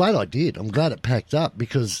I'm glad I did. I'm glad it packed up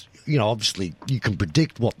because, you know, obviously you can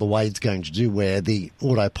predict what the wave's going to do where the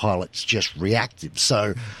autopilot's just reactive.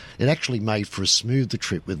 So it actually made for a smoother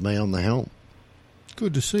trip with me on the helm.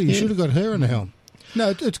 Good to see. You should have got her on the helm.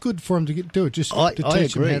 No, it's good for him to do it, just to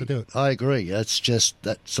teach him how to do it. I agree. That's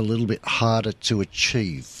a little bit harder to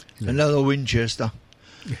achieve. Another Winchester.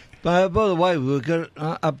 By the way, we've got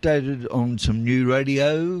updated on some new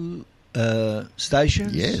radio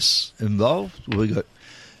stations involved. We got,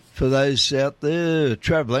 for those out there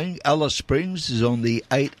travelling, Alice Springs is on the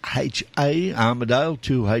 8HA, Armidale,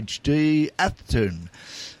 2HD, Atherton,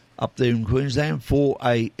 up there in Queensland, 4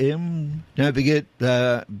 a.m. Don't forget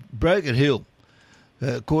Broken Hill.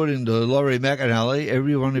 According to Laurie McAnally,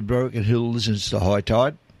 everyone in Broken Hill listens to High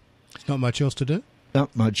Tide. Not much else to do?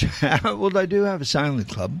 Not much. Well, they do have a sailing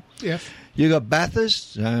club. Yeah. You got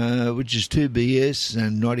Bathurst, which is 2BS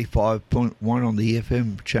and 95.1 on the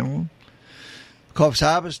FM channel. Coffs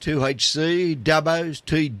Harbour's 2HC, Dubbo's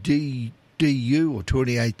 2DDU or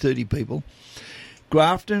 2830 people.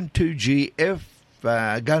 Grafton 2GF,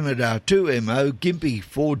 Gunnedah 2MO, Gympie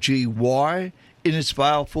 4GY,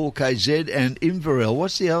 Innisfail 4KZ and Inverell.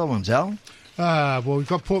 What's the other ones, Al? Well, we've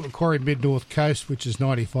got Port Macquarie Mid-North Coast, which is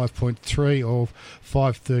 95.3 or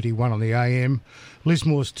 531 on the AM.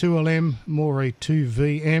 Lismore's 2LM, Moree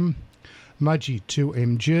 2VM, Mudgee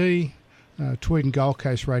 2MG, Tweed Gold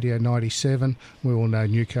Coast Radio 97. We all know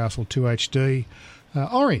Newcastle 2HD.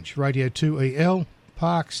 Orange Radio 2EL,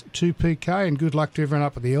 Parks 2PK, and good luck to everyone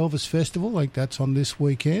up at the Elvis Festival. I think that's on this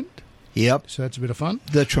weekend. Yep. So that's a bit of fun.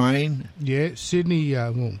 The train. Yeah. Sydney,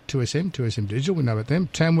 2SM Digital, we know about them.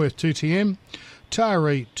 Tamworth 2TM,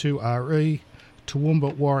 Taree 2RE,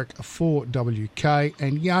 Toowoomba Warwick 4WK,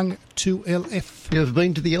 and Young 2LF. You ever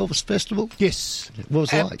been to the Elvis Festival? Yes. What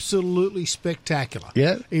was it like? Absolutely spectacular.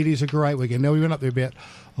 Yeah. It is a great weekend. Now, we went up there about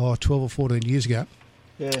 12 or 14 years ago.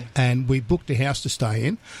 Yeah. And we booked a house to stay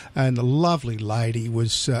in, and the lovely lady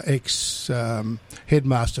was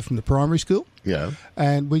ex-headmaster from the primary school. Yeah.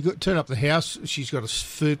 And we turned up the house. She's got a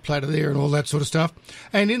food platter there and all that sort of stuff.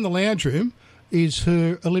 And in the lounge room is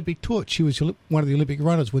her Olympic torch. She was one of the Olympic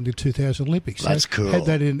runners when the 2000 Olympics. That's so cool. Had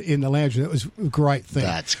that in the lounge room. That was a great thing.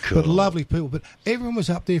 That's cool. But lovely people. But everyone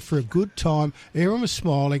was up there for a good time. Everyone was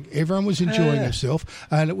smiling. Everyone was enjoying herself.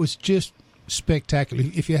 And it was just spectacular.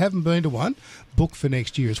 If you haven't been to one, book for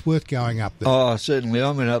next year. It's worth going up there. Oh, certainly.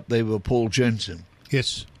 I went up there with Paul Jensen.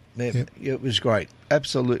 Yes. It was great.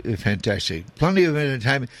 Absolutely fantastic. Plenty of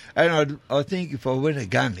entertainment. And I think if I went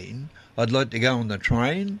again, I'd like to go on the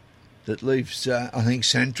train that leaves, I think,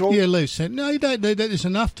 Central. Yeah, leaves Central. No, you don't need that. There's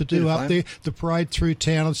enough to do up there. The parade through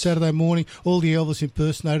town on Saturday morning, all the Elvis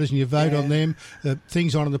impersonators, and you vote on them.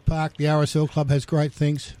 Things on in the park. The RSL Club has great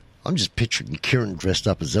things. I'm just picturing Kieran dressed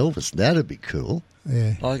up as Elvis. That'd be cool.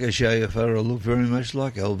 Yeah. I can show you a photo. I look very much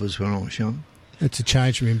like Elvis when I was young. It's a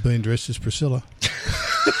change from him being dressed as Priscilla.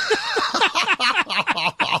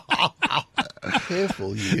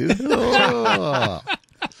 Careful, you. Oh.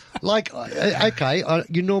 Like, okay,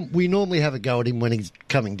 we normally have a go at him when he's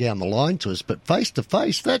coming down the line to us, but face to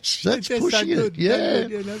face, that's pushing it. Yeah,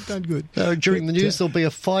 they've done good. During the news, there'll be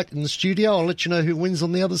a fight in the studio. I'll let you know who wins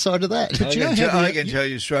on the other side of that. I can tell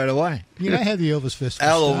you straight away. You know how the Elvis Festival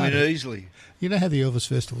Al will started? win easily. You know how the Elvis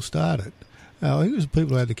Festival started? I think it was the people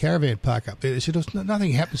who had the caravan park up there. They said,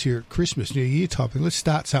 nothing happens here at Christmas, New Year type thing. Let's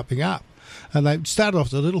start something up. And they started off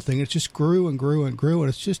as a little thing. It just grew and grew and grew, and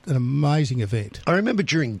it's just an amazing event. I remember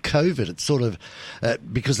during COVID, it sort of,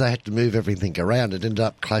 because they had to move everything around, it ended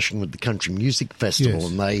up clashing with the Country Music Festival,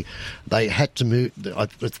 and they had to move. I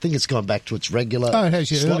think it's gone back to its regular. Oh, it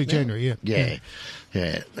has, early now. January, Yeah.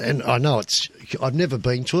 And I know I've never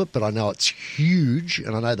been to it, but I know it's huge,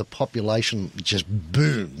 and I know the population just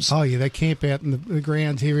booms. Oh, yeah, they camp out in the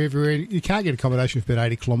grounds here everywhere. You can't get accommodation for about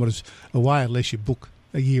 80 kilometres away unless you book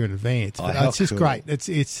a year in advance. But it's just great. It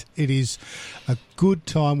is a good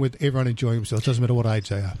time with everyone enjoying themselves. It doesn't matter what age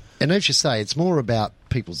they are. And as you say, it's more about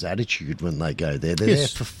people's attitude when they go there. They're there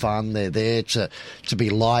for fun. They're there to be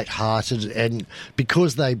light-hearted. And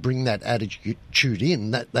because they bring that attitude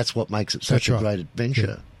in, that's what makes it such a great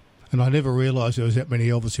adventure. Yeah. And I never realised there was that many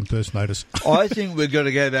Elvis impersonators. I think we've got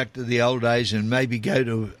to go back to the old days and maybe go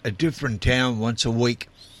to a different town once a week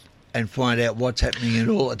and find out what's happening in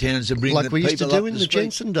all the towns and bring like the we people used to do in the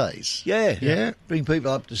Jensen days. Yeah. Bring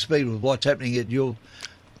people up to speed with what's happening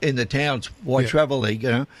in the towns. Why Travel League,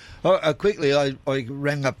 you know. Quickly, I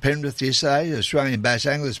rang up Penrith yesterday, the Australian bass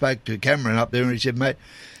angler, spoke to Cameron up there, and he said, mate,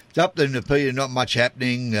 it's up there in the Peter, not much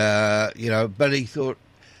happening, but he thought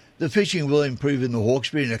the fishing will improve in the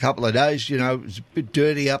Hawkesbury in a couple of days. You know, it's a bit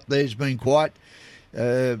dirty up there, it's been quiet.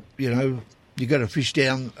 You've got to fish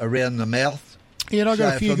down around the mouth. Yeah, and I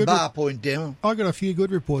got a few from Bar Point down. I got a few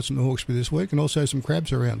good reports from the Hawkesbury this week, and also some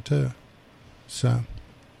crabs around too. So,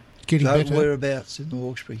 getting better. Whereabouts in the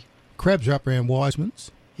Hawkesbury? Crabs are up around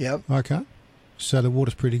Wiseman's. Yep. Okay. So the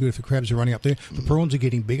water's pretty good if the crabs are running up there. The prawns are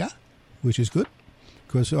getting bigger, which is good,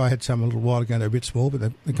 because I had some a little while ago. They're a bit small, but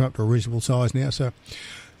they've come up to a reasonable size now. So,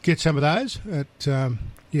 get some of those.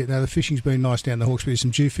 The fishing's been nice down the Hawkesbury. There's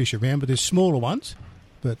some jewfish around, but there's smaller ones.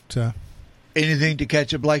 But anything to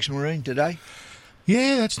catch at Blake's Marine today?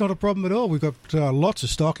 Yeah, that's not a problem at all. We've got lots of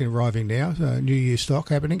stock arriving now, New Year stock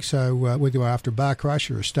happening. So whether you're after a bar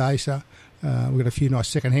crush or a stacer, we've got a few nice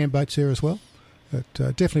second-hand boats there as well. But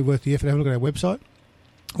definitely worth the effort. Have a look at our website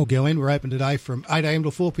or go in. We're open today from 8 a.m.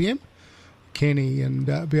 to 4 p.m. Kenny and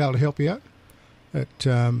be able to help you out. But,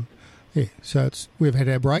 so we've had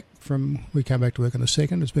our break we came back to work on the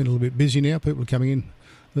 2nd. It's been a little bit busy now. People are coming in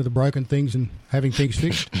with the broken things and having things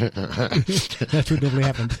fixed. That's what normally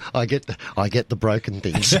happens. I get the broken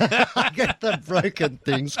things. I get the broken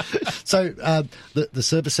things. So the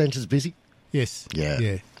service centre's busy? Yes.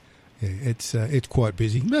 Yeah. It's quite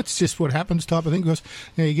busy. That's just what happens type of thing, because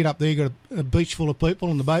you get up there, you got a beach full of people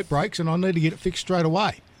and the boat breaks and I need to get it fixed straight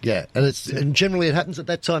away. Yeah, and generally it happens at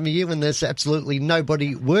that time of year when there's absolutely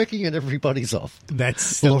nobody working and everybody's off.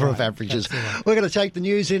 That's the law of averages. We're going to take the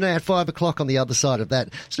news in at 5 o'clock on the other side of that.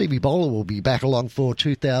 Stevie Bowler will be back along for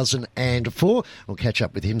 2004. We'll catch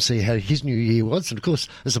up with him, see how his new year was. And, of course,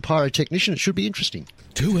 as a pyrotechnician, it should be interesting.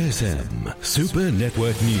 2SM Super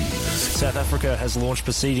Network News. South Africa has launched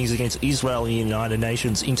proceedings against Israel in the United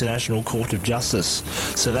Nations International Court of Justice.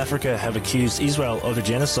 South Africa have accused Israel of a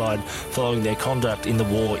genocide following their conduct in the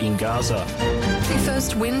war in Gaza. The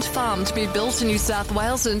first wind farm to be built in New South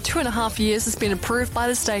Wales in 2.5 years has been approved by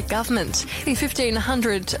the state government. The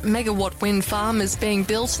 1,500 megawatt wind farm is being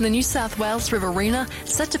built in the New South Wales Riverina,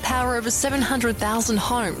 set to power over 700,000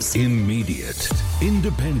 homes. Immediate,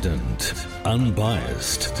 independent,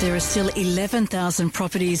 unbiased. There are still 11,000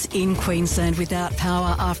 properties in Queensland without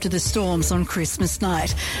power after the storms on Christmas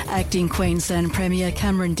night. Acting Queensland Premier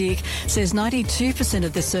Cameron Dick says 92%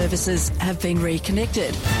 of the services have been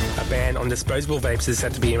reconnected. A ban on disposable vapes is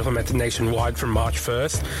set to be implemented nationwide from March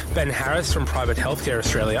 1st. Ben Harris from Private Healthcare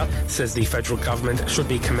Australia says the federal government should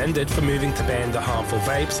be commended for moving to ban the harmful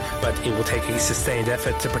vapes, but it will take a sustained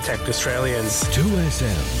effort to protect Australians.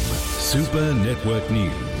 2SM Super Network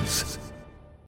News.